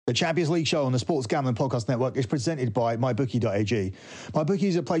The Champions League show on the Sports Gambling Podcast Network is presented by MyBookie.ag. MyBookie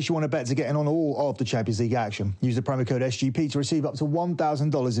is a place you want to bet to get in on all of the Champions League action. Use the promo code SGP to receive up to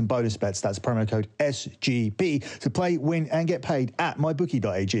 $1,000 in bonus bets. That's promo code SGP to play, win, and get paid at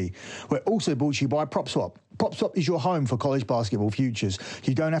MyBookie.ag. We're also brought to you by PropSwap. PropSwap is your home for college basketball futures.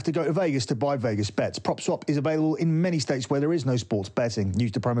 You don't have to go to Vegas to buy Vegas bets. PropSwap is available in many states where there is no sports betting.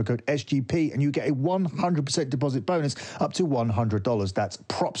 Use the promo code SGP and you get a 100% deposit bonus up to $100. That's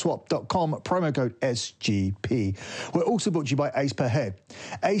PropSwap.com, promo code SGP. We're also brought to you by Ace Per Head.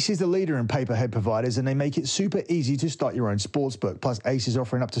 Ace is the leader in pay-per-head providers and they make it super easy to start your own sportsbook. Plus, Ace is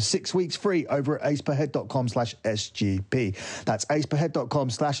offering up to 6 weeks free over at aceperhead.com/SGP. That's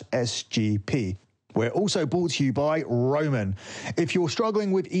aceperhead.com/SGP. We're also brought to you by Roman. If you're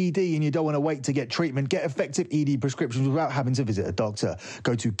struggling with ED and you don't want to wait to get treatment, get effective ED prescriptions without having to visit a doctor.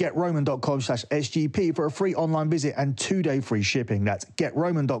 Go to getroman.com/SGP for a free online visit and 2-day free shipping. That's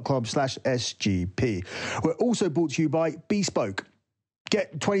getroman.com/SGP. We're also brought to you by Bespoke.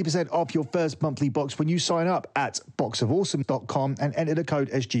 Get 20% off your first monthly box when you sign up at boxofawesome.com and enter the code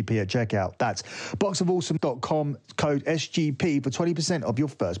SGP at checkout. That's boxofawesome.com, code SGP for 20% of your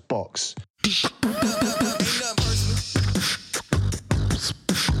first box.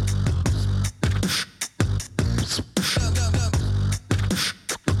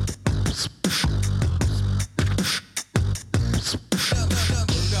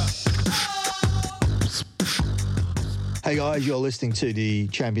 Hey guys, you're listening to the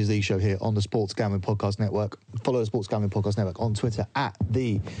Champions League show here on the Sports Gambling Podcast Network. Follow the Sports Gambling Podcast Network on Twitter at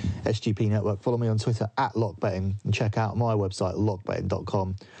the SGP Network. Follow me on Twitter at LockBetting and check out my website,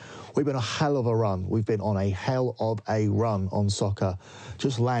 lockbetting.com. We've been on a hell of a run. We've been on a hell of a run on soccer,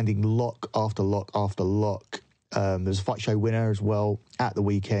 just landing lock after lock after lock. There's a Fight Show winner as well at the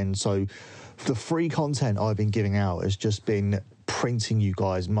weekend. So the free content I've been giving out has just been printing you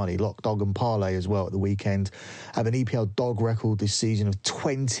guys money. Lock, dog and parlay as well at the weekend. Have an EPL dog record this season of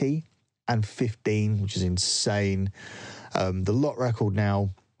 20 and 15, which is insane. The lot record now,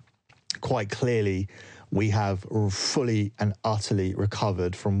 quite clearly, we have fully and utterly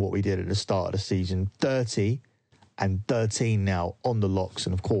recovered from what we did at the start of the season. 30 and 13 now on the locks,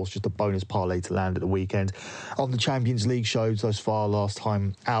 and of course just a bonus parlay to land at the weekend. On the Champions League shows thus far, last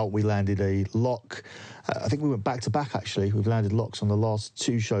time out we landed a lock. I think we went back to back actually. We've landed locks on the last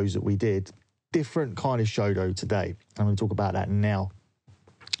 2 shows that we did. Different kind of show though today. I'm going to talk about that now.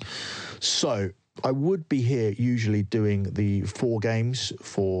 So I would be here usually doing the 4 games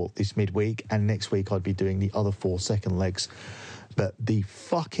for this midweek, and next week I'd be doing the other 4 second legs. But the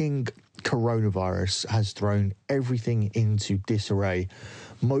fucking coronavirus has thrown everything into disarray.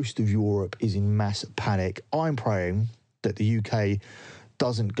 Most of Europe is in mass panic. I'm praying that the UK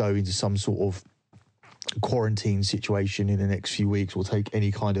doesn't go into some sort of quarantine situation in the next few weeks or take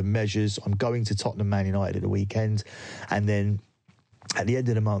any kind of measures. I'm going to Tottenham Man United at the weekend, and then at the end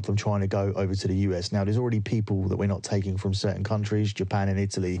of the month, I'm trying to go over to the US. Now, there's already people that we're not taking from certain countries. Japan and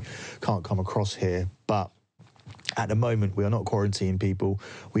Italy can't come across here, but at the moment, we are not quarantining people.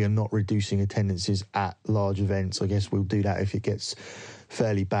 We are not reducing attendances at large events. I guess we'll do that if it gets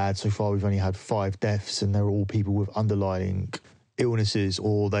fairly bad. So far, we've only had 5 deaths, and they're all people with underlying illnesses,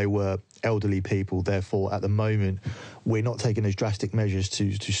 or they were elderly people. Therefore, at the moment, we're not taking those drastic measures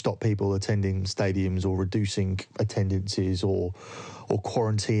to stop people attending stadiums or reducing attendances or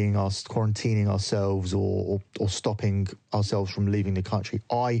quarantining ourselves or stopping ourselves from leaving the country.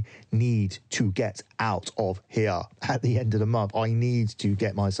 I need to get out of here at the end of the month. I need to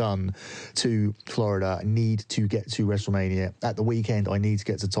get my son to Florida. I need to get to WrestleMania. At the weekend, I need to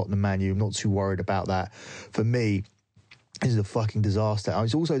get to Tottenham Man U. I'm not too worried about that. For me, this is a fucking disaster. And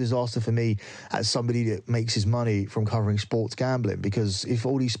it's also a disaster for me as somebody that makes his money from covering sports gambling, because if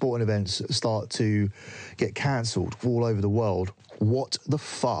all these sporting events start to get cancelled all over the world, what the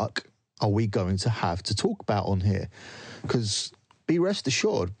fuck are we going to have to talk about on here? Because be rest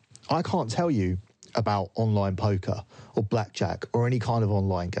assured, I can't tell you about online poker or blackjack or any kind of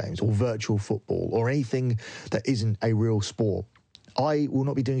online games or virtual football or anything that isn't a real sport. I will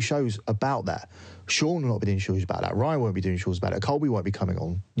not be doing shows about that. Sean will not be doing shows about that. Ryan won't be doing shows about it. Colby won't be coming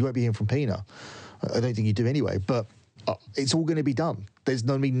on. You won't be hearing from Pina. I don't think you do anyway, but it's all going to be done. There's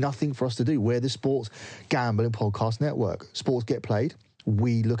going to be nothing for us to do. We're the Sports Gambling Podcast Network. Sports get played.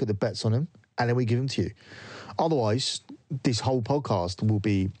 We look at the bets on them, and then we give them to you. Otherwise, this whole podcast will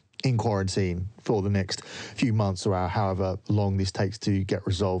be in quarantine for the next few months or however long this takes to get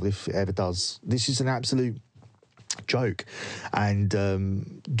resolved, if it ever does. This is an absolute joke,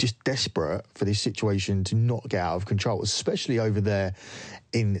 and just desperate for this situation to not get out of control, especially over there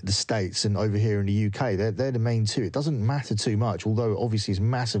in the States and over here in the UK. They're the main two. It doesn't matter too much, although obviously it's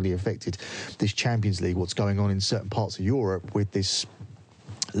massively affected this Champions League, what's going on in certain parts of Europe with this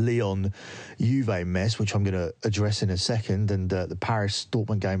Lyon Juve mess, which I'm going to address in a second, and the Paris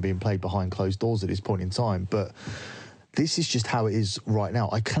Dortmund game being played behind closed doors at this point in time. But this is just how it is right now.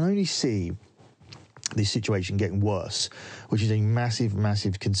 I can only see this situation getting worse, which is a massive,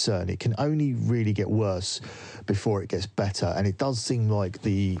 massive concern. It can only really get worse before it gets better. And it does seem like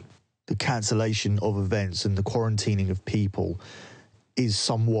the cancellation of events and the quarantining of people is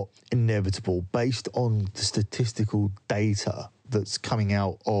somewhat inevitable based on the statistical data that's coming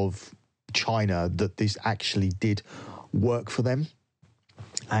out of China, that this actually did work for them.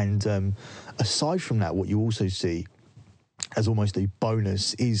 And aside from that, what you also see as almost a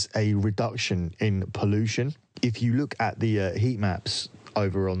bonus is a reduction in pollution. If you look at the heat maps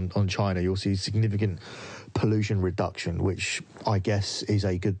over on China, you'll see significant pollution reduction, which I guess is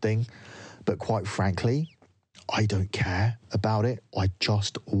a good thing. But quite frankly, I don't care about it. I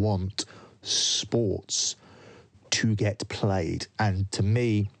just want sports to get played. And to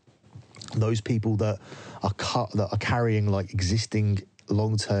me, those people that are carrying like existing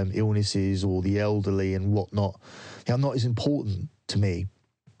long-term illnesses or the elderly and whatnot, they are not as important to me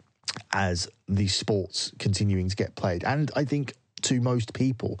as these sports continuing to get played. And I think to most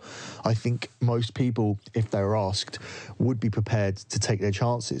people, if they're asked, would be prepared to take their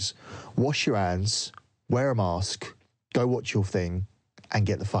chances. Wash your hands, wear a mask, go watch your thing, and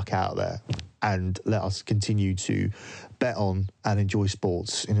get the fuck out of there. And let us continue to bet on and enjoy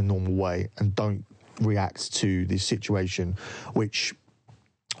sports in a normal way, and don't react to this situation, which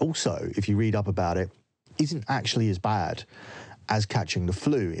also, if you read up about it, isn't actually as bad as catching the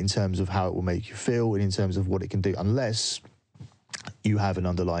flu in terms of how it will make you feel and in terms of what it can do, unless you have an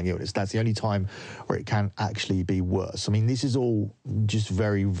underlying illness. That's the only time where it can actually be worse. I mean, this is all just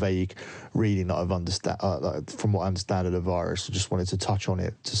very vague reading that I've understand from what I understand of the virus. I just wanted to touch on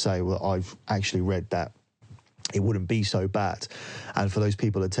it to say, well, I've actually read that it wouldn't be so bad. And for those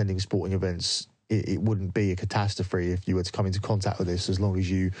people attending sporting events, it wouldn't be a catastrophe if you were to come into contact with this, as long as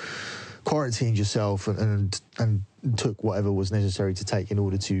you quarantined yourself and took whatever was necessary to take in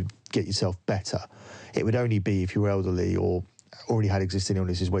order to get yourself better. It would only be if you were elderly or already had existing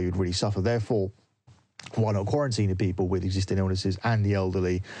illnesses where you'd really suffer. Therefore, why not quarantine the people with existing illnesses and the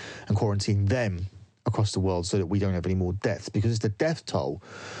elderly and quarantine them across the world so that we don't have any more deaths? Because it's the death toll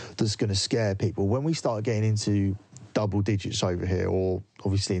that's going to scare people. When we start getting into double digits over here, or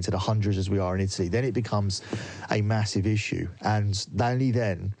obviously into the hundreds as we are in Italy, then it becomes a massive issue. And only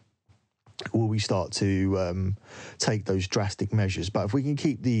then will we start to take those drastic measures. But if we can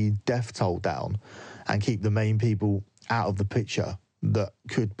keep the death toll down and keep the main people out of the picture that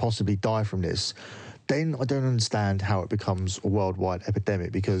could possibly die from this, then I don't understand how it becomes a worldwide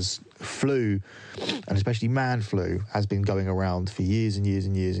epidemic, because flu, and especially man flu, has been going around for years and years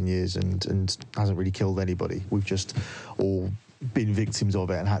and years and years and hasn't really killed anybody. We've just all been victims of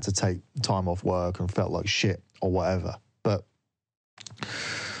it and had to take time off work and felt like shit or whatever. But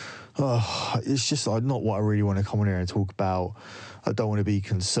it's just not what I really want to come on here and talk about. I don't want to be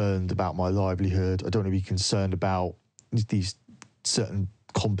concerned about my livelihood. I don't want to be concerned about these certain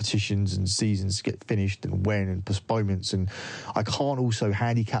competitions and seasons get finished and when, and postponements. And I can't also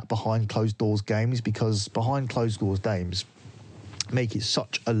handicap behind closed doors games, because behind closed doors games make it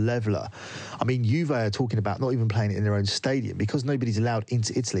such a leveler. I mean, Juve are talking about not even playing it in their own stadium because nobody's allowed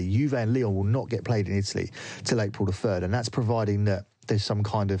into Italy. Juve and Lyon will not get played in Italy till April the 3rd, and that's providing that there's some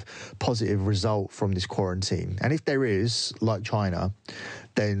kind of positive result from this quarantine. And if there is, like China,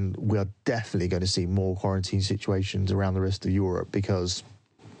 then we are definitely going to see more quarantine situations around the rest of Europe, because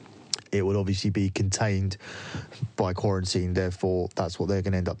it would obviously be contained by quarantine. Therefore, that's what they're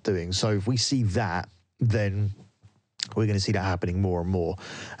going to end up doing. So if we see that, then we're going to see that happening more and more.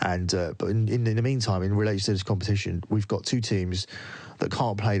 And but in the meantime, in relation to this competition, we've got two teams that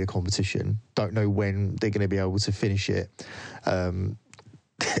can't play the competition, don't know when they're going to be able to finish it. I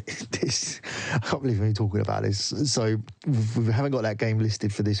can't believe I'm talking about this. So we haven't got that game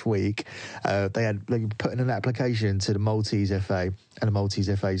listed for this week. They put in an application to the Maltese FA, and the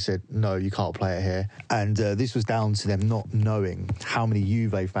Maltese FA said, no, you can't play it here. And this was down to them not knowing how many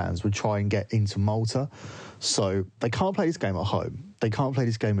Juve fans would try and get into Malta. So they can't play this game at home. They can't play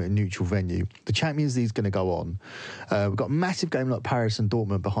this game at a neutral venue. The Champions League's going to go on. We've got a massive game like Paris and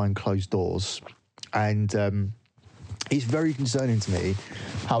Dortmund behind closed doors. And it's very concerning to me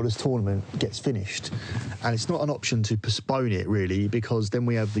how this tournament gets finished. And it's not an option to postpone it, really, because then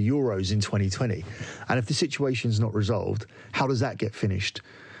we have the Euros in 2020. And if the situation's not resolved, how does that get finished?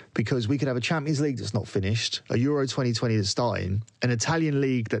 Because we could have a Champions League that's not finished, a Euro 2020 that's starting, an Italian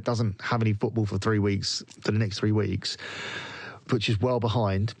league that doesn't have any football for the next 3 weeks, which is well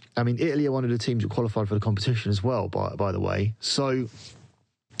behind. I mean, Italy are one of the teams that qualified for the competition as well, by the way. So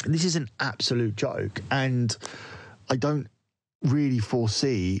this is an absolute joke. And I don't really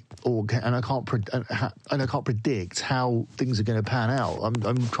foresee, and I can't predict how things are going to pan out.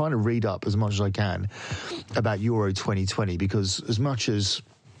 I'm trying to read up as much as I can about Euro 2020, because as much as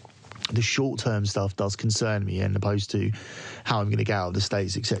the short-term stuff does concern me, and opposed to how I'm going to get out of the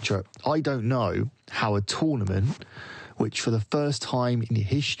States, etc., I don't know how a tournament, which for the first time in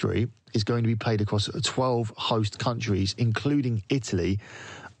history is going to be played across 12 host countries, including Italy,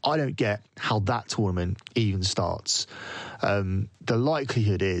 I don't get how that tournament even starts. The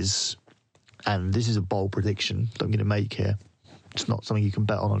likelihood is, and this is a bold prediction that I'm going to make here, it's not something you can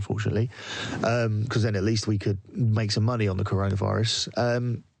bet on, unfortunately, because then at least we could make some money on the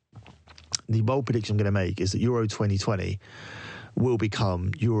coronavirus. The bold prediction I'm going to make is that Euro 2020 will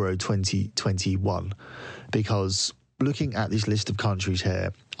become Euro 2021, because looking at this list of countries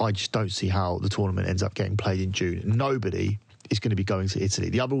here, I just don't see how the tournament ends up getting played in June. Nobody is going to be going to Italy.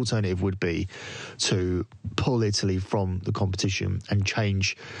 The other alternative would be to pull Italy from the competition and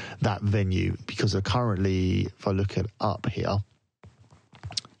change that venue, because they're currently, if I look it up here,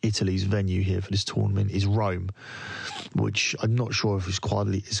 Italy's venue here for this tournament is Rome, which I'm not sure if it's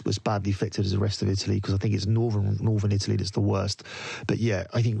as badly affected as the rest of Italy, because I think it's northern Italy that's the worst. But yeah,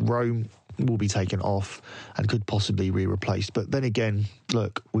 I think Rome will be taken off and could possibly be replaced. But then again,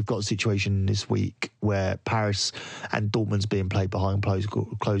 look, we've got a situation this week where Paris and Dortmund's being played behind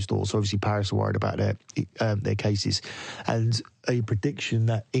closed doors. So obviously Paris are worried about their cases, and a prediction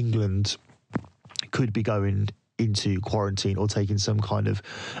that England could be going into quarantine or taking some kind of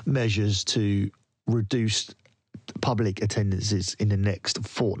measures to reduce public attendances in the next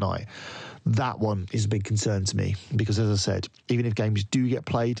fortnight. That one is a big concern to me, because as I said, even if games do get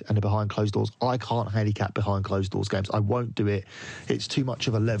played and they're behind closed doors, I can't handicap behind closed doors games. I won't do it. It's too much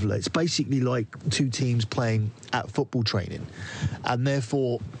of a leveler. It's basically like two teams playing at football training. And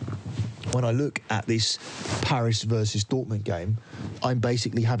therefore, when I look at this Paris versus Dortmund game, I'm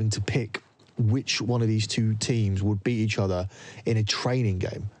basically having to pick which one of these two teams would beat each other in a training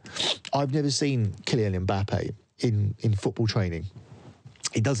game. I've never seen Kylian Mbappe in football training.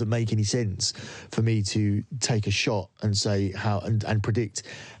 It doesn't make any sense for me to take a shot and say how and predict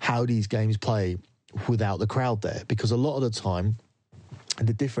how these games play without the crowd there, because a lot of the time,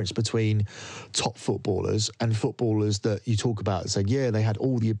 the difference between top footballers and footballers that you talk about and say, yeah, they had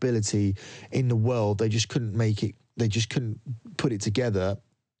all the ability in the world, they just couldn't make it, they just couldn't put it together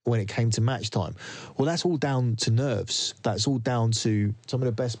when it came to match time. Well, that's all down to nerves. That's all down to some of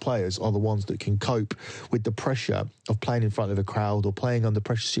the best players are the ones that can cope with the pressure of playing in front of a crowd or playing under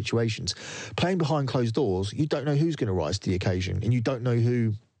pressure situations. Playing behind closed doors, you don't know who's going to rise to the occasion, and you don't know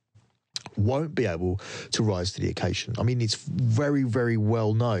who won't be able to rise to the occasion. I mean, it's very, very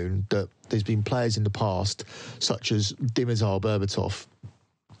well known that there's been players in the past, such as Dimitar Berbatov,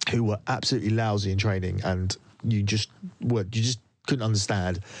 who were absolutely lousy in training, and you just couldn't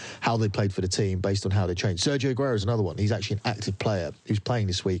understand how they played for the team based on how they trained. Sergio Aguero is another one. He's actually an active player who's playing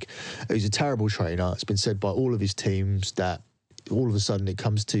this week. He's a terrible trainer. It's been said by all of his teams that all of a sudden it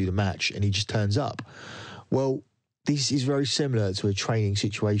comes to the match and he just turns up. Well, this is very similar to a training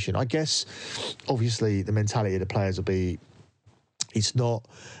situation. I guess, obviously, the mentality of the players will be, it's not,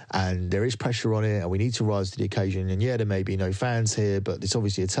 and there is pressure on it, and we need to rise to the occasion. And yeah, there may be no fans here, but it's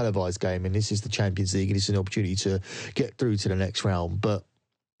obviously a televised game, and this is the Champions League, and it's an opportunity to get through to the next round. But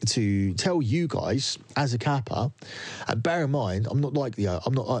to tell you guys, as a capper, and bear in mind, I'm not like the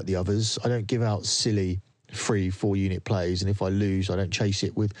others. I don't give out silly 3-4 unit plays, and if I lose, I don't chase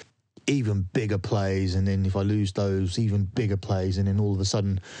it with even bigger plays, and then if I lose those, even bigger plays, and then all of a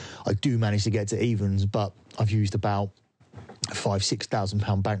sudden I do manage to get to evens, but I've used about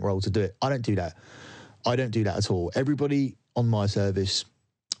 £5,000-6,000 bankroll to do it. I don't do that. I don't do that at all. Everybody on my service,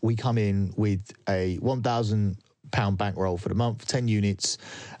 we come in with a £1,000 bankroll for the month, 10 units,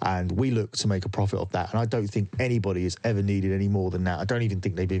 and we look to make a profit of that. And I don't think anybody has ever needed any more than that. I don't even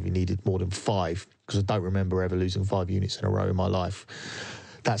think they've even needed more than 5, because I don't remember ever losing 5 units in a row in my life.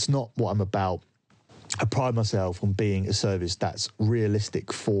 That's not what I'm about. I pride myself on being a service that's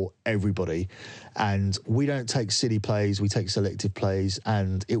realistic for everybody. And we don't take silly plays, we take selective plays,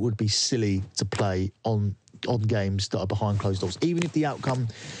 and it would be silly to play on on games that are behind closed doors, even if the outcome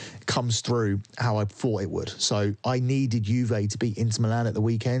comes through how I thought it would. So I needed Juve to beat Inter Milan at the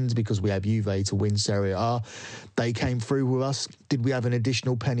weekend because we have Juve to win Serie A. They came through with us. Did we have an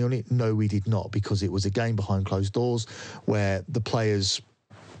additional penny on it? No, we did not, because it was a game behind closed doors where the players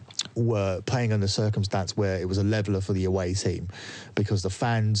were playing under circumstance where it was a leveller for the away team, because the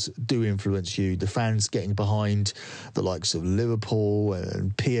fans do influence you. The fans getting behind the likes of Liverpool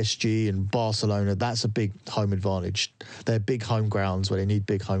and PSG and Barcelona, that's a big home advantage. They're big home grounds where they need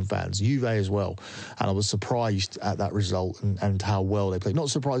big home fans. Juve as well. And I was surprised at that result and how well they played.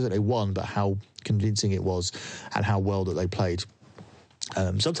 Not surprised that they won, but how convincing it was and how well that they played.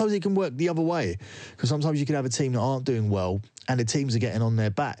 Sometimes it can work the other way, because sometimes you can have a team that aren't doing well and the teams are getting on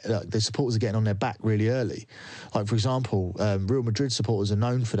their back, the supporters are getting on their back really early. Like, for example, Real Madrid supporters are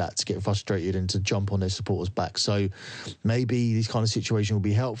known for that, to get frustrated and to jump on their supporters' back. So maybe this kind of situation will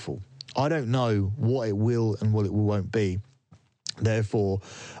be helpful. I don't know what it will and what it won't be. Therefore,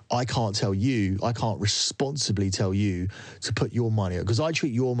 I can't responsibly tell you to put your money, because I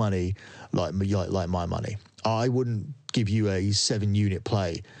treat your money like my money. I wouldn't give you a 7-unit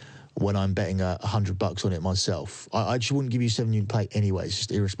play when I'm betting $100 on it myself. I just wouldn't give you 7-unit play anyway. It's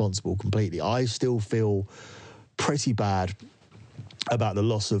just irresponsible completely. I still feel pretty bad about the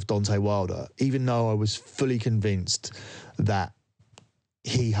loss of Deontay Wilder, even though I was fully convinced that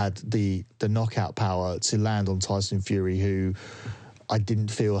he had the knockout power to land on Tyson Fury, who I didn't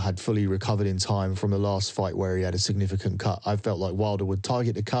feel had fully recovered in time from the last fight where he had a significant cut. I felt like Wilder would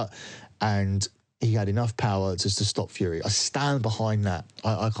target the cut and he had enough power just to stop Fury. I stand behind that.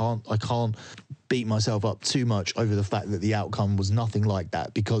 I can't beat myself up too much over the fact that the outcome was nothing like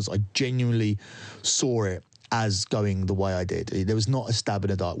that, because I genuinely saw it as going the way I did. There was not a stab in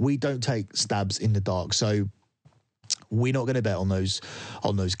the dark. We don't take stabs in the dark, so we're not going to bet on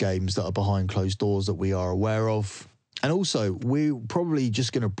those games that are behind closed doors that we are aware of. And also, we're probably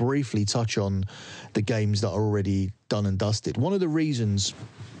just going to briefly touch on the games that are already done and dusted. One of the reasons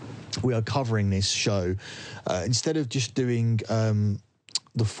we are covering this show, instead of just doing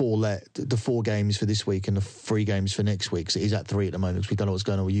the four games for this week and the 3 games for next week, so it is at 3 at the moment because we don't know what's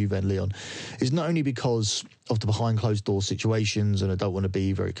going on with Juve and Lyon, is not only because of the behind closed door situations and I don't want to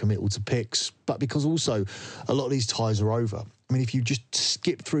be very committal to picks, but because also a lot of these ties are over. I mean, if you just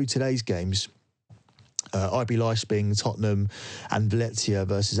skip through today's games, RB Leipzig, Tottenham and Valencia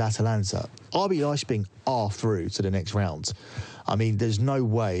versus Atalanta, RB Leipzig are through to the next round. I mean, there's no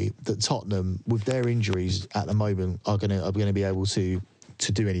way that Tottenham, with their injuries at the moment, are going to be able to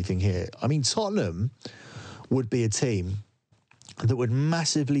do anything here. I mean, Tottenham would be a team that would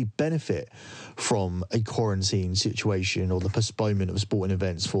massively benefit from a quarantine situation or the postponement of sporting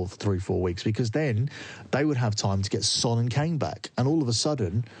events for 3-4 weeks, because then they would have time to get Son and Kane back, and all of a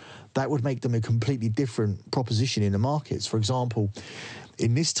sudden that would make them a completely different proposition in the markets. For example,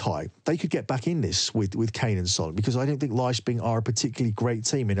 in this tie, they could get back in this with Kane and Son, because I don't think Leipzig are a particularly great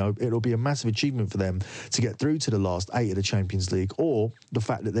team. You know, it'll be a massive achievement for them to get through to the last 8 of the Champions League, or the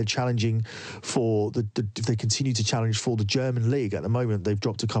fact that they're challenging for if they continue to challenge for the German league. At the moment, they've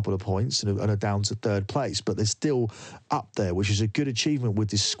dropped a couple of points and are down to 3rd place, but they're still up there, which is a good achievement with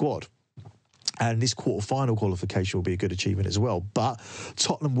this squad. And this quarter-final qualification will be a good achievement as well. But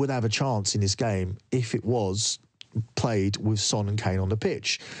Tottenham would have a chance in this game if it was played with Son and Kane on the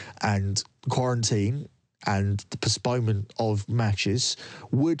pitch. And quarantine and the postponement of matches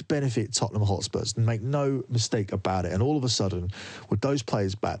would benefit Tottenham Hotspurs, and make no mistake about it. And all of a sudden, with those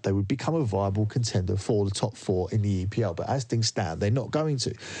players back, they would become a viable contender for the top 4 in the EPL. But as things stand, they're not going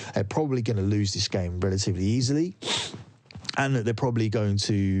to. They're probably going to lose this game relatively easily. And that they're probably going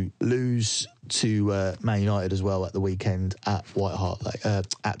to lose to Man United as well at the weekend at White Hart Lane,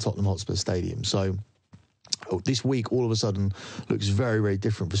 at Tottenham Hotspur Stadium. So this week, all of a sudden, looks very, very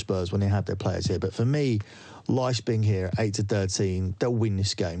different for Spurs when they have their players here. But for me, Leipzig here, 8-13, they'll win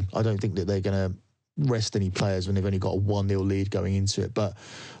this game. I don't think that they're going to rest any players when they've only got a 1-0 lead going into it. But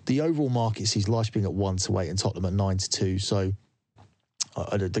the overall market sees Leipzig at 1-8 and Tottenham at 9-2. So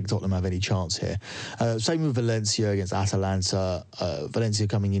I don't think Tottenham have any chance here. Same with Valencia against Atalanta. Valencia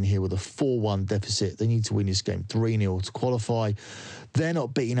coming in here with a 4-1 deficit. They need to win this game 3-0 to qualify. They're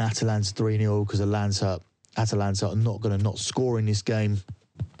not beating Atalanta 3-0 because Atalanta are not going to not score in this game.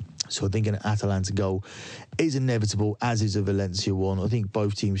 So I think an Atalanta goal is inevitable, as is a Valencia one. I think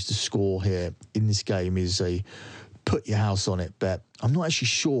both teams to score here in this game is a put your house on it bet. I'm not actually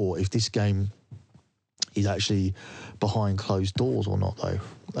sure if this game is actually behind closed doors or not, though.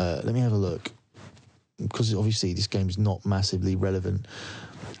 Let me have a look, because obviously this game's not massively relevant.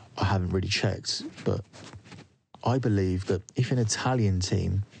 I haven't really checked, but I believe that if an Italian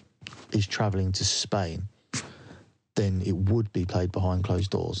team is travelling to Spain, then it would be played behind closed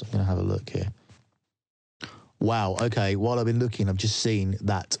doors. I'm going to have a look here. Wow, okay, while I've been looking, I've just seen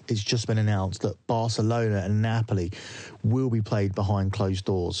that it's just been announced that Barcelona and Napoli will be played behind closed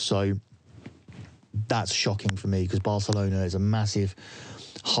doors. So that's shocking for me, because Barcelona is a massive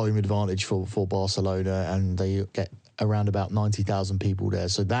home advantage for Barcelona, and they get around about 90,000 people there.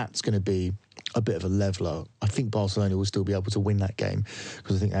 So that's going to be a bit of a leveler. I think Barcelona will still be able to win that game,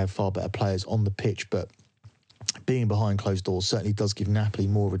 because I think they have far better players on the pitch, but being behind closed doors certainly does give Napoli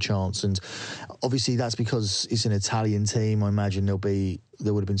more of a chance. And obviously that's because it's an Italian team. I imagine there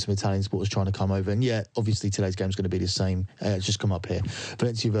would have been some Italian supporters trying to come over. And yeah, obviously today's game is going to be the same. It's just come up here.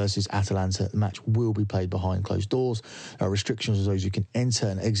 Valencia versus Atalanta. The match will be played behind closed doors. There are restrictions on those who can enter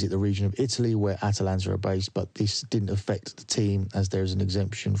and exit the region of Italy where Atalanta are based, but this didn't affect the team, as there is an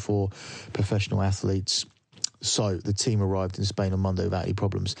exemption for professional athletes. So the team arrived in Spain on Monday without any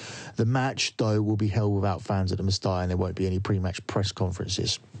problems. The match, though, will be held without fans at the Mestalla, and there won't be any pre-match press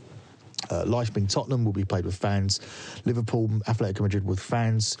conferences. Leipzig Tottenham will be played with fans. Liverpool, Atletico Madrid with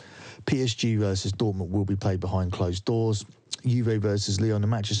fans. PSG versus Dortmund will be played behind closed doors. Juve versus Lyon. The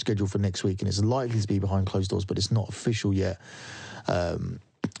match is scheduled for next week, and it's likely to be behind closed doors, but it's not official yet.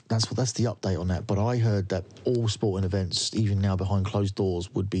 That's the update on that. But I heard that all sporting events, even now behind closed doors,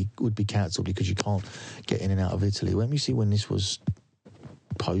 would be cancelled because you can't get in and out of Italy. Let me see when this was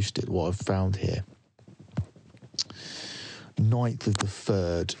posted, what I've found here. 9th of the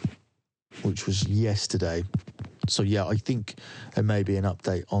 3rd, which was yesterday. So yeah, I think there may be an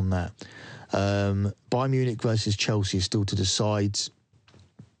update on that. Bayern Munich versus Chelsea is still to decide.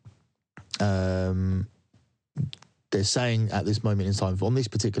 They're saying at this moment in time, on this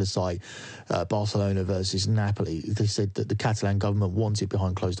particular site, Barcelona versus Napoli, they said that the Catalan government wants it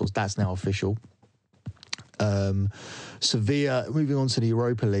behind closed doors. That's now official. Sevilla, moving on to the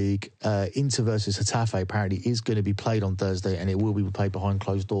Europa League, Inter versus Getafe apparently is going to be played on Thursday, and it will be played behind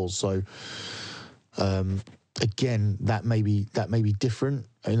closed doors. So, again, that may be different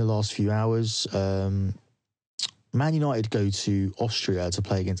in the last few hours. Man United go to Austria to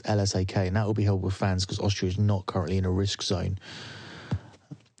play against LSAK, and that will be held with fans because Austria is not currently in a risk zone.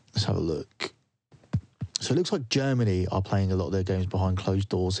 Let's have a look. So it looks like Germany are playing a lot of their games behind closed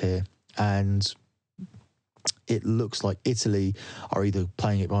doors here, and it looks like Italy are either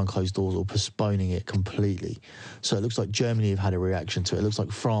playing it behind closed doors or postponing it completely. So it looks like Germany have had a reaction to it. It looks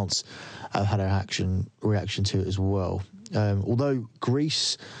like France have had a reaction to it as well. Although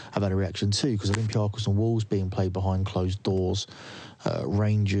Greece have had a reaction too, because Olympiacos and Wolves being played behind closed doors,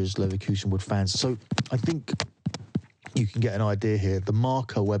 Rangers, Leverkusen with fans. So I think you can get an idea here. The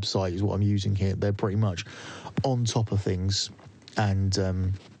Marca website is what I'm using here. They're pretty much on top of things. And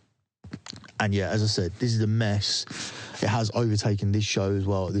yeah, as I said, this is a mess. It has overtaken this show as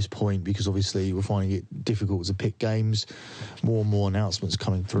well at this point, because obviously we're finding it difficult to pick games. More and more announcements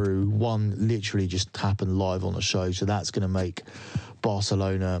coming through. One literally just happened live on the show, so that's going to make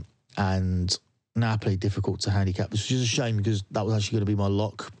Barcelona and Napoli difficult to handicap, which is a shame, because that was actually going to be my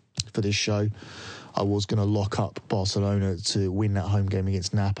lock for this show. I was going to lock up Barcelona to win that home game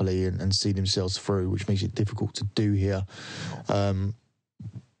against Napoli and see themselves through, which makes it difficult to do here.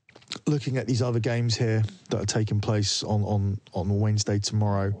 Looking at these other games here that are taking place on Wednesday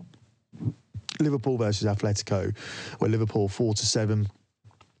tomorrow, Liverpool versus Atletico, where Liverpool 4-7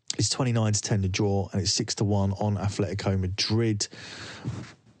 is 29-10 to draw, and it's 6-1 on Atletico Madrid.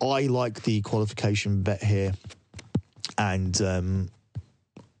 I like the qualification bet here, and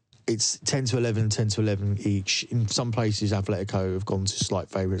it's 10-11, 10-11 each. In some places, Atletico have gone to slight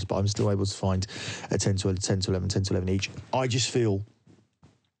favourites, but I'm still able to find a 10-11, 10-11 each. I just feel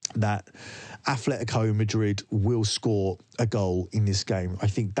that Atletico Madrid will score a goal in this game. I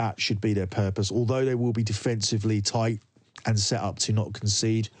think that should be their purpose. Although they will be defensively tight and set up to not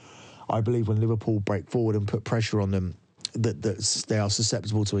concede, I believe when Liverpool break forward and put pressure on them, that they are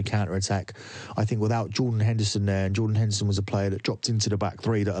susceptible to a counter-attack. I think without Jordan Henderson there, and Jordan Henderson was a player that dropped into the back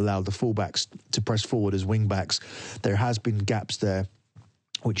three that allowed the fullbacks to press forward as wing-backs, there has been gaps there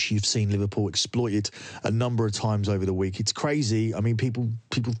which you've seen Liverpool exploited a number of times over the week. It's crazy. I mean, people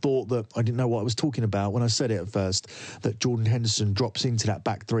thought that I didn't know what I was talking about when I said it at first, that Jordan Henderson drops into that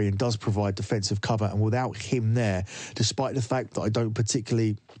back three and does provide defensive cover. And without him there, despite the fact that I don't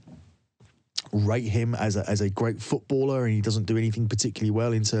particularly rate him as a great footballer, and he doesn't do anything particularly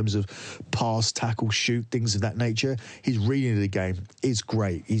well in terms of pass, tackle, shoot, things of that nature, his reading of the game is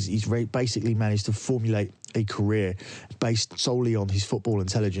great. He's basically managed to formulate a career based solely on his football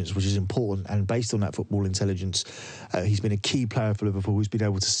intelligence, which is important. And based on that football intelligence, he's been a key player for Liverpool who's been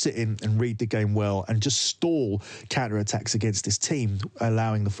able to sit in and read the game well and just stall counter-attacks against this team,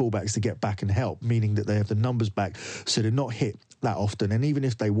 allowing the fullbacks to get back and help, meaning that they have the numbers back, so they're not hit that often. And even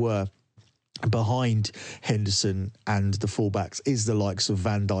if they were, behind Henderson and the fullbacks is the likes of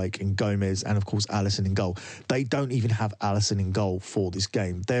Van Dijk and Gomez and, of course, Alisson in goal. They don't even have Alisson in goal for this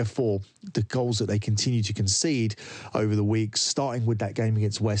game. Therefore, the goals that they continue to concede over the weeks, starting with that game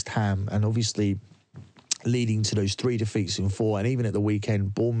against West Ham and obviously leading to those 3 defeats in 4, and even at the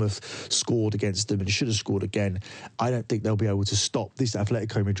weekend, Bournemouth scored against them and should have scored again. I don't think they'll be able to stop this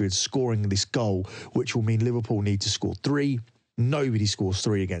Atletico Madrid scoring this goal, which will mean Liverpool need to score 3. Nobody scores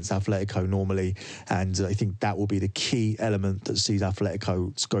 3 against Atletico normally, and I think that will be the key element that sees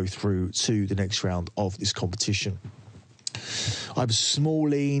Atletico go through to the next round of this competition. I have a small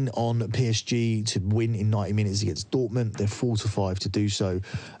lean on PSG to win in 90 minutes against Dortmund. They're 4-5 to do so.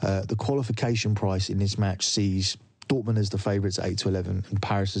 The qualification price in this match sees Dortmund as the favourites at 8-11 and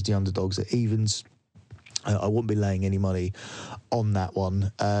Paris as the underdogs at evens. I won't be laying any money on that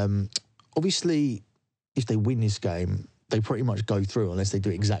one. Obviously, if they win this game, they pretty much go through unless they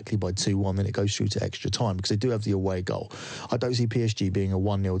do it exactly by 2-1, then it goes through to extra time because they do have the away goal. I don't see PSG being a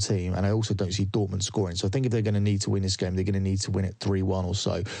 1-0 team, and I also don't see Dortmund scoring. So I think if they're going to need to win this game, they're going to need to win it 3-1 or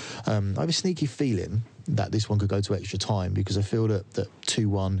so. I have a sneaky feeling that this one could go to extra time because I feel that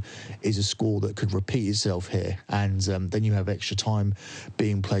 2-1 is a score that could repeat itself here. And then you have extra time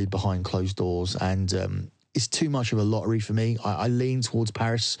being played behind closed doors. And it's too much of a lottery for me. I lean towards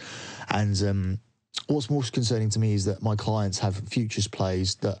Paris, and what's most concerning to me is that my clients have futures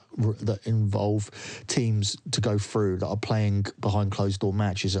plays that involve teams to go through that are playing behind closed-door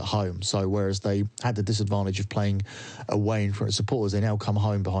matches at home. So whereas they had the disadvantage of playing away in front of supporters, they now come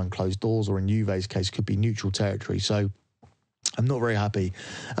home behind closed doors, or in Juve's case, could be neutral territory. So I'm not very happy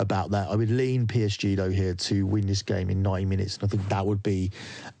about that. I would lean PSG, though, here to win this game in 90 minutes, and I think that would be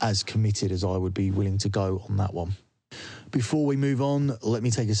as committed as I would be willing to go on that one. Before we move on, let me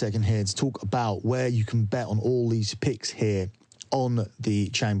take a second here to talk about where you can bet on all these picks here on the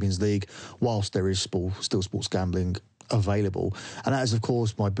Champions League whilst there is still sports gambling available. And that is, of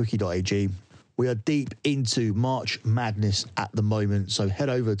course, mybookie.ag. We are deep into March Madness at the moment, so head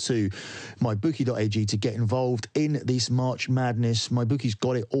over to mybookie.ag to get involved in this March Madness. MyBookie's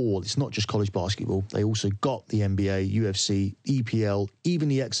got it all. It's not just college basketball. They also got the NBA, UFC, EPL, even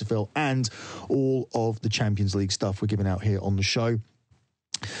the XFL, and all of the Champions League stuff we're giving out here on the show.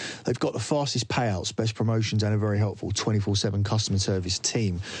 They've got the fastest payouts, best promotions, and a very helpful 24/7 customer service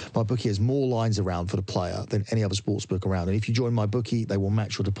team. MyBookie has more lines around for the player than any other sportsbook around. And if you join MyBookie, they will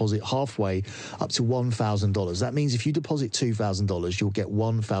match your deposit halfway up to $1,000. That means if you deposit $2,000, you'll get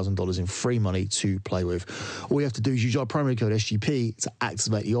 $1,000 in free money to play with. All you have to do is use our promo code SGP to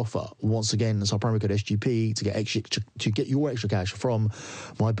activate the offer. Once again, that's our promo code SGP to get your extra cash from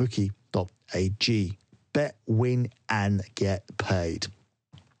mybookie.ag. Bet, win, and get paid.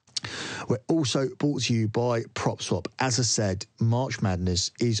 We're also brought to you by PropSwap. As I said, March Madness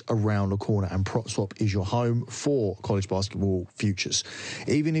is around the corner, and PropSwap is your home for college basketball futures.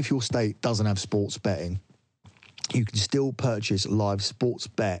 Even if your state doesn't have sports betting, you can still purchase live sports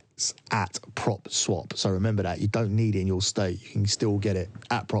bets at PropSwap. So remember that. You don't need it in your state. You can still get it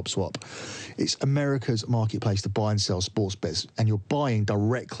at PropSwap. It's America's marketplace to buy and sell sports bets, and you're buying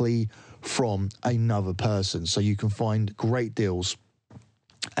directly from another person. So you can find great deals,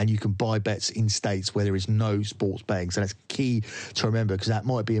 and you can buy bets in states where there is no sports betting. So that's key to remember, because that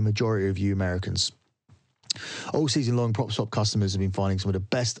might be a majority of you Americans. All season long, PropSwap customers have been finding some of the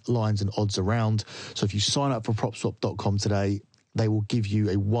best lines and odds around. So if you sign up for PropSwap.com today, they will give you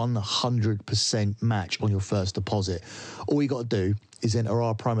a 100% match on your first deposit. All you got to do is enter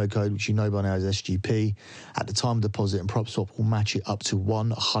our promo code, which you know by now is SGP, at the time of deposit, and PropSwap will match it up to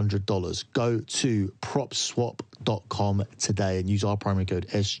 $100. Go to PropSwap.com today and use our promo code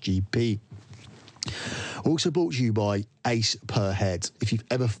SGP. Also brought to you by Ace Per Head. If you've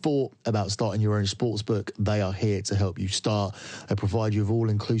ever thought about starting your own sportsbook, they are here to help you start. They provide you with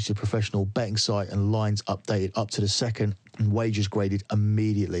all-inclusive professional betting site and lines updated up to the second and wagers graded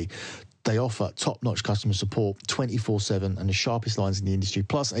immediately. They offer top-notch customer support 24/7 and the sharpest lines in the industry.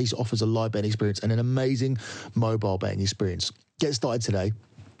 Plus, Ace offers a live betting experience and an amazing mobile betting experience. Get started today,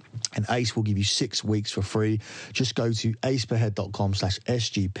 and Ace will give you 6 weeks for free. Just go to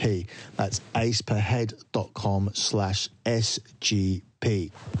aceperhead.com/SGP. That's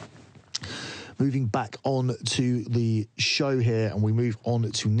aceperhead.com/SGP. Moving back on to the show here, and we move on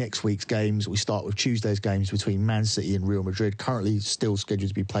to next week's games. We start with Tuesday's games between Man City and Real Madrid, currently still scheduled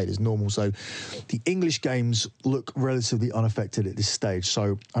to be played as normal. So the English games look relatively unaffected at this stage.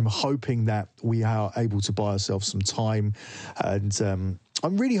 So I'm hoping that we are able to buy ourselves some time, and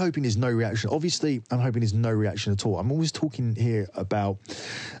I'm really hoping there's no reaction. Obviously, I'm hoping there's no reaction at all. I'm always talking here about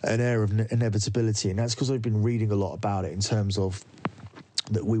an air of inevitability, and that's because I've been reading a lot about it in terms of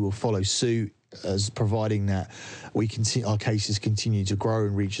that we will follow suit, as providing that we continue, our cases continue to grow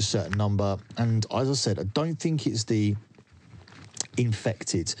and reach a certain number. And as I said, I don't think it's the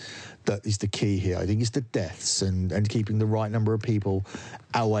infected that is the key here. I think it's the deaths, and keeping the right number of people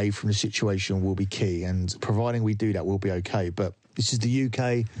away from the situation will be key. And providing we do that, we'll be okay. But this is the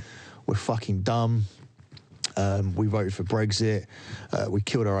UK. We're fucking dumb. We voted for Brexit. We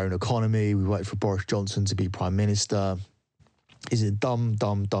killed our own economy. We voted for Boris Johnson to be Prime Minister. It's a dumb,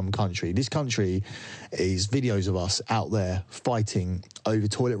 dumb, dumb country. This country is videos of us out there fighting over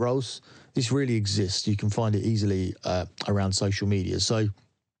toilet rolls. This really exists. You can find it easily around social media. So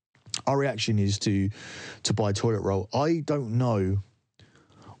our reaction is to buy toilet roll. I don't know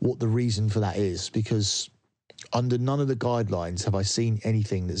what the reason for that is, because under none of the guidelines have I seen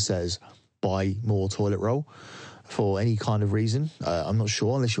anything that says buy more toilet roll for any kind of reason. I'm not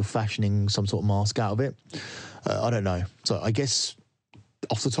sure, unless you're fashioning some sort of mask out of it. I don't know. So I guess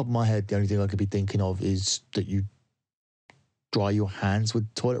off the top of my head, the only thing I could be thinking of is that you dry your hands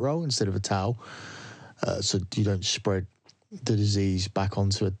with toilet roll instead of a towel, so you don't spread the disease back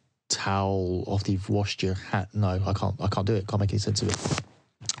onto a towel after you've washed your hand. No, I can't do it. Can't make any sense of it.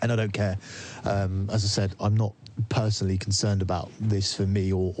 And I don't care. As I said, I'm not personally concerned about this for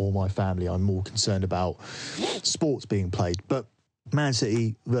me or my family. I'm more concerned about sports being played. But Man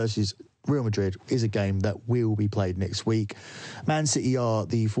City versus Real Madrid is a game that will be played next week. Man City are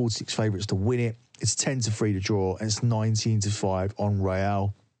the 46 favourites to win it. It's 10-3 to draw, and it's 19-5 on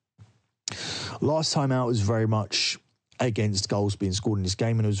Real. Last time out was very much against goals being scored in this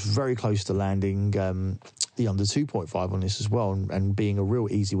game, and it was very close to landing the under 2.5 on this as well, and being a real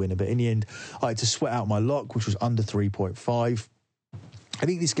easy winner. But in the end, I had to sweat out my luck, which was under 3.5. I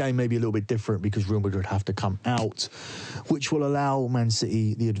think this game may be a little bit different because Real Madrid have to come out, which will allow Man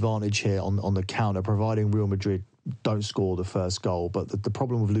City the advantage here on the counter, providing Real Madrid don't score the first goal. But the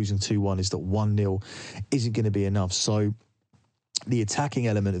problem with losing 2-1 is that 1-0 isn't going to be enough. So the attacking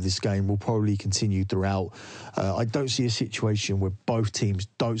element of this game will probably continue throughout. I don't see a situation where both teams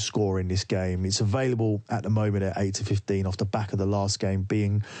don't score in this game. It's available at the moment at 8-15 off the back of the last game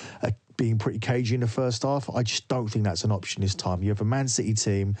being pretty cagey in the first half. I just don't think that's an option this time. You have a Man City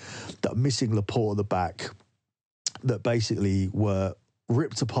team that are missing Laporte at the back, that basically were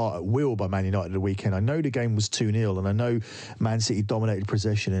ripped apart at will by Man United at the weekend. I know the game was 2-0, and I know Man City dominated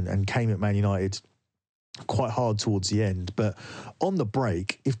possession and came at Man United quite hard towards the end. But on the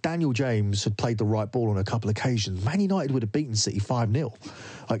break, if Daniel James had played the right ball on a couple of occasions, Man United would have beaten City 5-0.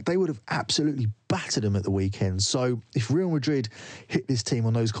 Like, they would have absolutely battered them at the weekend. So if Real Madrid hit this team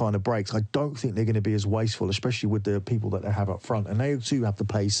on those kind of breaks, I don't think they're going to be as wasteful, especially with the people that they have up front. And they too have the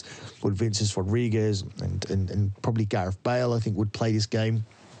pace with Vinicius Rodriguez and probably Gareth Bale, I think, would play this game.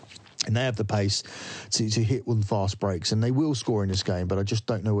 And they have the pace to hit on fast breaks. And they will score in this game, but I just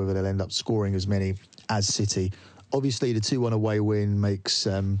don't know whether they'll end up scoring as many as City. Obviously, the 2-1 away win makes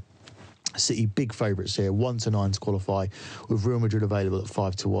City big favourites here, 1-9 to qualify, with Real Madrid available at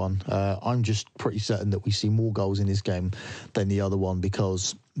 5-1. I'm just pretty certain that we see more goals in this game than the other one,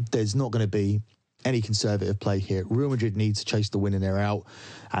 because there's not going to be any conservative play here. Real Madrid needs to chase the win and they're out,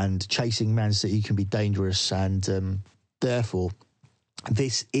 and chasing Man City can be dangerous, and therefore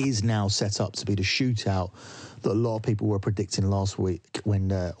this is now set up to be the shootout that a lot of people were predicting last week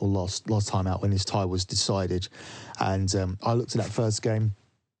when, or last time out when this tie was decided. And I looked at that first game,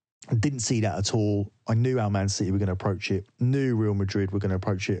 didn't see that at all. I knew how Man City were going to approach it, knew Real Madrid were going to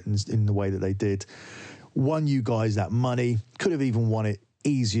approach it in the way that they did. Won you guys that money, could have even won it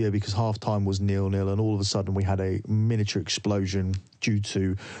easier because half-time was 0-0, and all of a sudden we had a miniature explosion due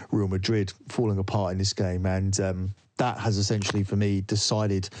to Real Madrid falling apart in this game. And that has essentially, for me,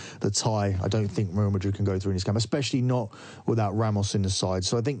 decided the tie. I don't think Real Madrid can go through in this game, especially not without Ramos in the side.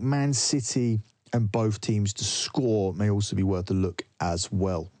 So I think Man City and both teams to score may also be worth a look as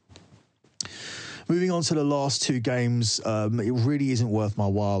well. Moving on to the last two games, it really isn't worth my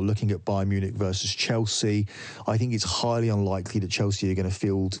while looking at Bayern Munich versus Chelsea. I think it's highly unlikely that Chelsea are going to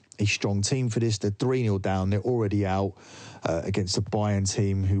field a strong team for this. They're 3-0 down. They're already out against the Bayern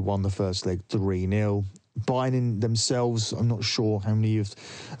team who won the first leg 3-0. Bayern themselves, I'm not sure how many of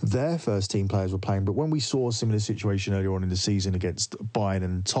their first team players were playing, but when we saw a similar situation earlier on in the season against Bayern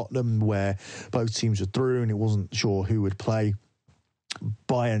and Tottenham, where both teams were through and it wasn't sure who would play,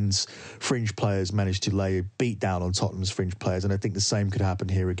 Bayern's fringe players managed to lay a beat down on Tottenham's fringe players, and I think the same could happen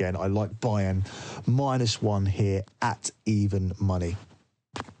here again. I like Bayern -1 here at even money.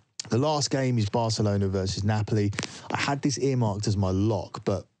 The last game is Barcelona versus Napoli. I had this earmarked as my lock,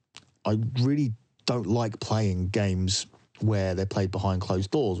 but I really don't like playing games where they're played behind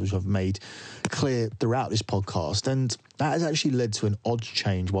closed doors, which I've made clear throughout this podcast. And that has actually led to an odds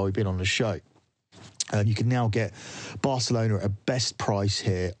change while we've been on the show. You can now get Barcelona at a best price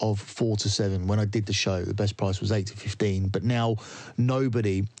here of 4-7. When I did the show, the best price was 8-15, but now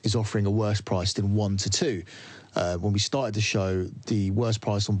nobody is offering a worse price than 1-2. When we started the show, the worst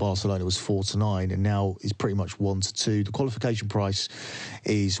price on Barcelona was 4-9, and now it's pretty much 1-2. The qualification price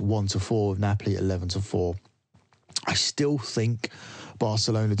is 1-4, with Napoli at 11-4. I still think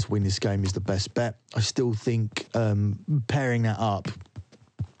Barcelona to win this game is the best bet. I still think pairing that up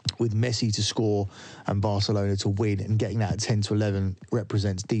with Messi to score and Barcelona to win and getting that at 10-11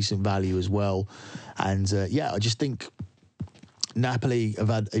 represents decent value as well. And I just think Napoli have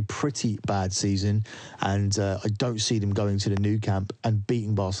had a pretty bad season, and I don't see them going to the Nou Camp and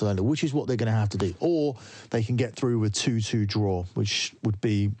beating Barcelona, which is what they're going to have to do. Or they can get through a 2-2 draw, which would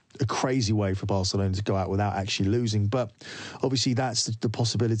be a crazy way for Barcelona to go out without actually losing. But obviously that's the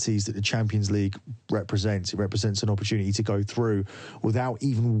possibilities that the Champions League represents. It represents an opportunity to go through without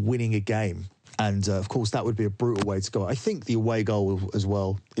even winning a game. And, of course, that would be a brutal way to go out. I think the away goal as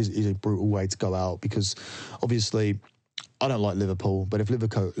well is a brutal way to go out, because obviously I don't like Liverpool, but if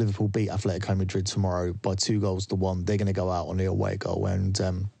Liverpool beat Atletico Madrid tomorrow by 2-1, they're going to go out on the away goal. And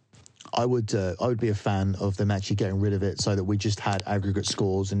I would be a fan of them actually getting rid of it so that we just had aggregate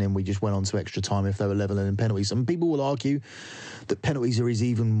scores and then we just went on to extra time if they were level in penalties. And people will argue that penalties are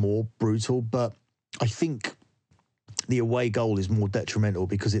even more brutal, but I think the away goal is more detrimental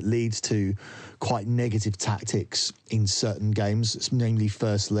because it leads to quite negative tactics in certain games, namely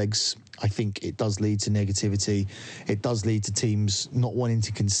first legs. I think it does lead to negativity. It does lead to teams not wanting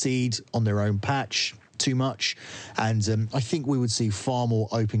to concede on their own patch too much. And I think we would see far more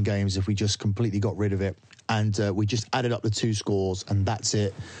open games if we just completely got rid of it and we just added up the two scores and that's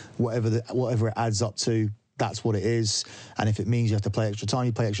it. Whatever it adds up to, that's what it is. And if it means you have to play extra time,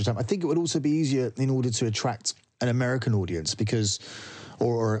 you play extra time. I think it would also be easier in order to attract an American audience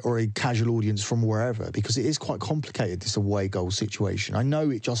or a casual audience from wherever, because it is quite complicated, this away goal situation. I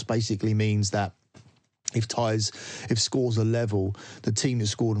know it just basically means that if scores are level, the team that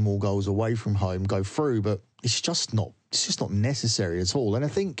scored more goals away from home go through, but it's just not necessary at all. And I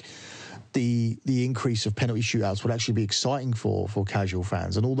think the increase of penalty shootouts would actually be exciting for casual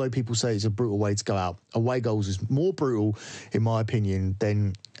fans. And although people say it's a brutal way to go out, away goals is more brutal, in my opinion,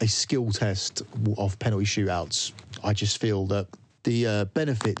 than a skill test of penalty shootouts. I just feel that the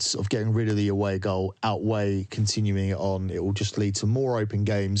benefits of getting rid of the away goal outweigh continuing it on. It will just lead to more open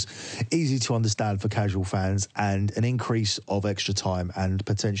games, easy to understand for casual fans, and an increase of extra time and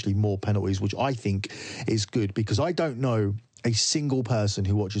potentially more penalties, which I think is good, because I don't know a single person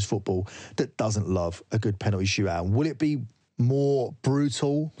who watches football that doesn't love a good penalty shootout. Will it be more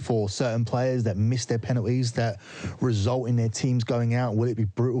brutal for certain players that miss their penalties that result in their teams going out? Will it be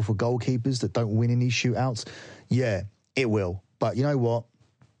brutal for goalkeepers that don't win in these shootouts? Yeah, it will. But you know what?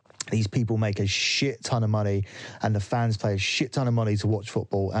 These people make a shit ton of money and the fans pay a shit ton of money to watch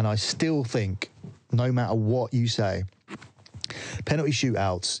football. And I still think, no matter what you say, penalty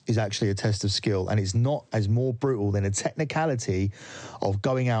shootouts is actually a test of skill, and it's not as more brutal than a technicality of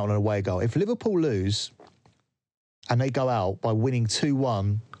going out on an away goal. If Liverpool lose and they go out by winning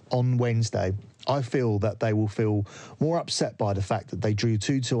 2-1 on Wednesday, I feel that they will feel more upset by the fact that they drew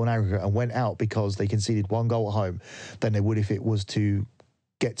 2-2 on aggregate and went out because they conceded one goal at home than they would if it was to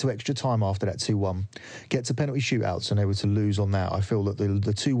get to extra time after that 2-1, get to penalty shootouts and they were to lose on that. I feel that the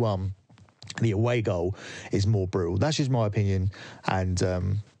 2-1, the away goal, is more brutal. That's just my opinion,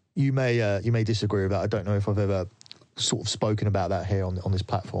 and you may disagree with that. I don't know if I've ever sort of spoken about that here on this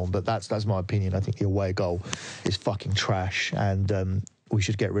platform, but that's my opinion. I think the away goal is fucking trash, and we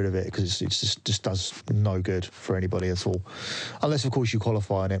should get rid of it because it just does no good for anybody at all, unless of course you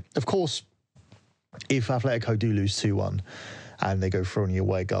qualify on it. Of course, if Atletico do lose 2-1 and they go through on the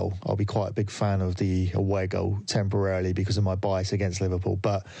away goal, I'll be quite a big fan of the away goal temporarily because of my bias against Liverpool.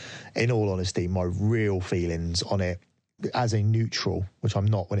 But in all honesty, my real feelings on it as a neutral, which I'm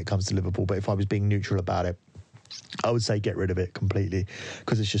not when it comes to Liverpool, but if I was being neutral about it, I would say get rid of it completely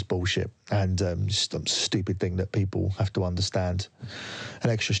because it's just bullshit and just a stupid thing that people have to understand. An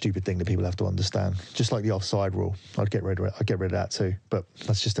extra stupid thing that people have to understand. Just like the offside rule. I'd get rid of it. I'd get rid of that too. But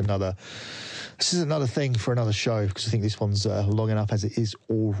that's just another thing for another show because I think this one's long enough as it is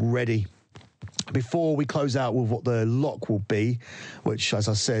already. Before we close out with what the lock will be, which, as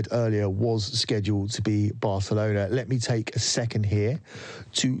I said earlier, was scheduled to be Barcelona, let me take a second here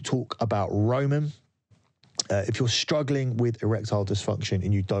to talk about Roman. If you're struggling with erectile dysfunction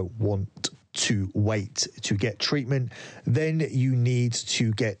and you don't want to wait to get treatment, then you need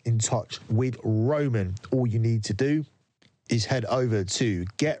to get in touch with Roman. All you need to do is head over to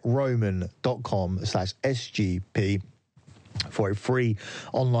getroman.com/SGP for a free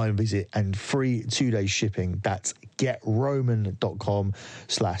online visit and free 2-day shipping. That's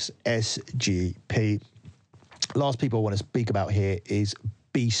getroman.com/SGP. Last people I want to speak about here is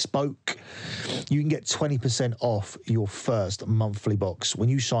Bespoke. You can get 20% off your first monthly box when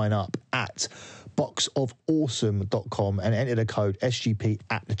you sign up at boxofawesome.com and enter the code SGP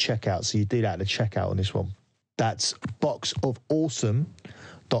at the checkout. So you do that at the checkout on this one. That's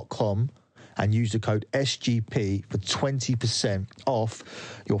boxofawesome.com and use the code SGP for 20% off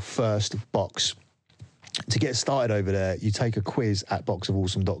your first box. To get started over there, you take a quiz at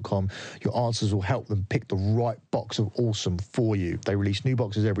boxofawesome.com. Your answers will help them pick the right box of awesome for you. They release new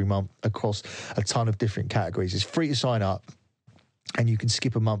boxes every month across a ton of different categories. It's free to sign up, and you can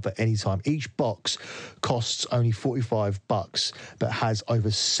skip a month at any time. Each box costs only $45, but has over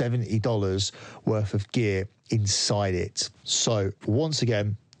 $70 worth of gear inside it. So once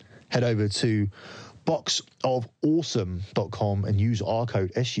again, head over to boxofawesome.com and use our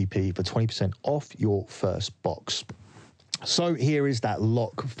code SGP for 20% off your first box. So here is that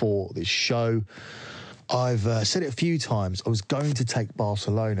lock for this show. I've said it a few times. I was going to take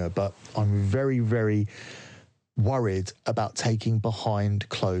Barcelona, but I'm very, very worried about taking behind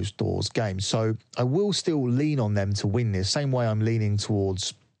closed doors games. So I will still lean on them to win this, same way I'm leaning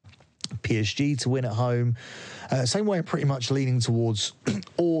towards PSG to win at home. Same way I'm pretty much leaning towards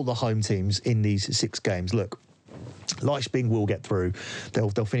all the home teams in these 6 games. Look, Leipzig will get through. They'll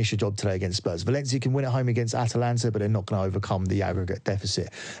finish the job today against Spurs. Valencia can win at home against Atalanta, but they're not going to overcome the aggregate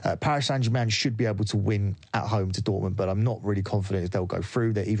deficit. Paris Saint-Germain should be able to win at home to Dortmund, but I'm not really confident if they'll go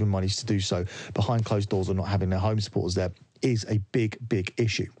through. They're even managed to do so behind closed doors or not having their home supporters there is a big, big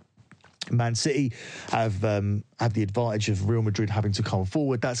issue. Man City have the advantage of Real Madrid having to come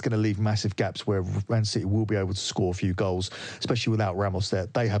forward. That's going to leave massive gaps where Man City will be able to score a few goals, especially without Ramos there.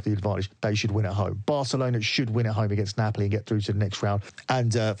 They have the advantage. They should win at home. Barcelona should win at home against Napoli and get through to the next round.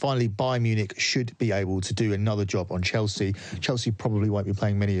 And finally, Bayern Munich should be able to do another job on Chelsea. Chelsea probably won't be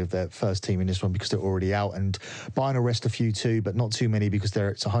playing many of their first team in this one because they're already out. And Bayern will rest a few too, but not too many because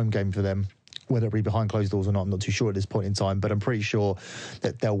it's a home game for them. Whether it be behind closed doors or not, I'm not too sure at this point in time, but I'm pretty sure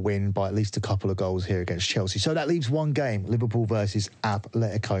that they'll win by at least a couple of goals here against Chelsea. So that leaves one game, Liverpool versus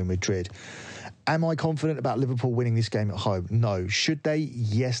Atletico Madrid. Am I confident about Liverpool winning this game at home? No. Should they?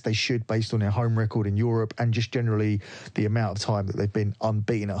 Yes, they should, based on their home record in Europe and just generally the amount of time that they've been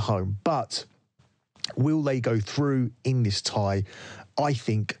unbeaten at home. But will they go through in this tie? I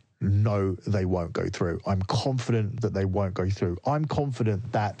think no, they won't go through. I'm confident that they won't go through. I'm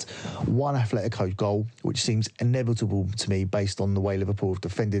confident that one Atletico goal, which seems inevitable to me based on the way Liverpool have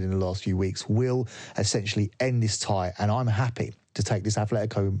defended in the last few weeks, will essentially end this tie. And I'm happy to take this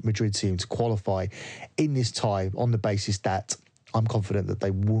Atletico Madrid team to qualify in this tie on the basis that I'm confident that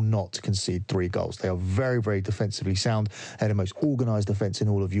they will not concede 3 goals. They are very, very defensively sound. They're the most organised defence in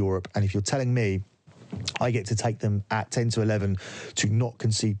all of Europe. And if you're telling me I get to take them at 10-11 to not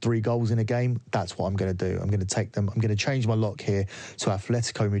concede 3 goals in a game, that's what I'm going to do. I'm going to take them. I'm going to change my lock here to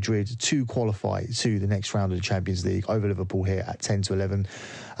Atletico Madrid to qualify to the next round of the Champions League over Liverpool here at 10-11.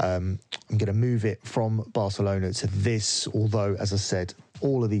 I'm going to move it from Barcelona to this, although, as I said,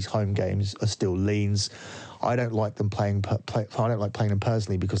 all of these home games are still leans. I don't like them I don't like playing them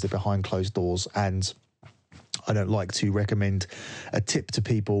personally because they're behind closed doors, and I don't like to recommend a tip to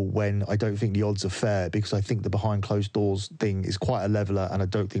people when I don't think the odds are fair, because I think the behind closed doors thing is quite a leveller, and I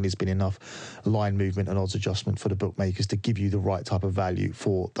don't think there's been enough line movement and odds adjustment for the bookmakers to give you the right type of value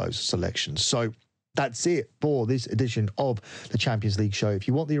for those selections. So that's it for this edition of the Champions League show. If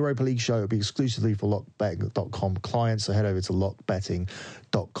you want the Europa League show, it'll be exclusively for lockbetting.com clients, so head over to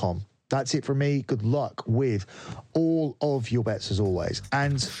lockbetting.com. That's it from me. Good luck with all of your bets as always,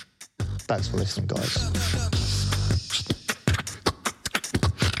 and thanks for listening, guys.